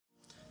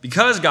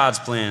Because God's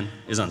plan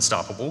is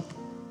unstoppable,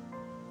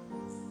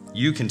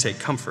 you can take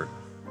comfort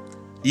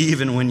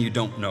even when you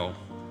don't know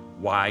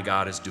why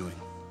God is doing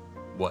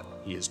what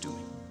he is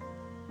doing.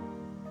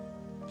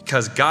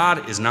 Because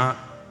God is not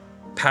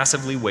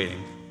passively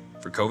waiting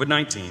for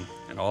COVID-19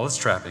 and all its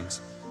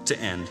trappings to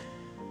end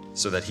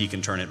so that he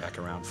can turn it back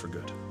around for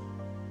good.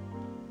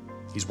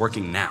 He's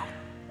working now.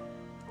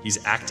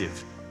 He's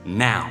active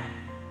now.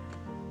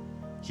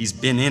 He's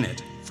been in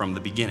it from the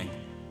beginning,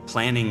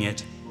 planning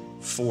it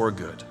for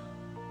good.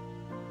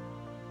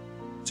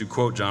 To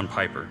quote John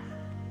Piper,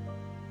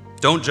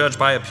 "Don't judge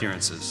by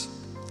appearances.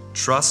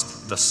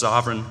 Trust the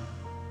sovereign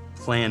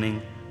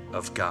planning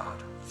of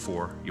God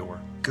for your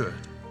good.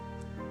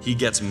 He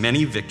gets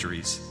many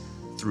victories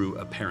through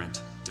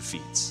apparent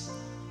defeats."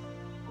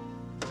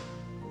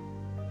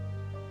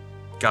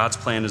 God's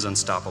plan is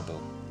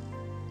unstoppable,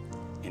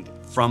 and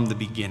from the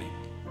beginning,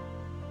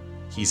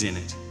 he's in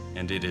it,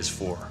 and it is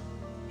for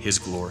his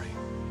glory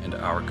and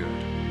our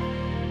good.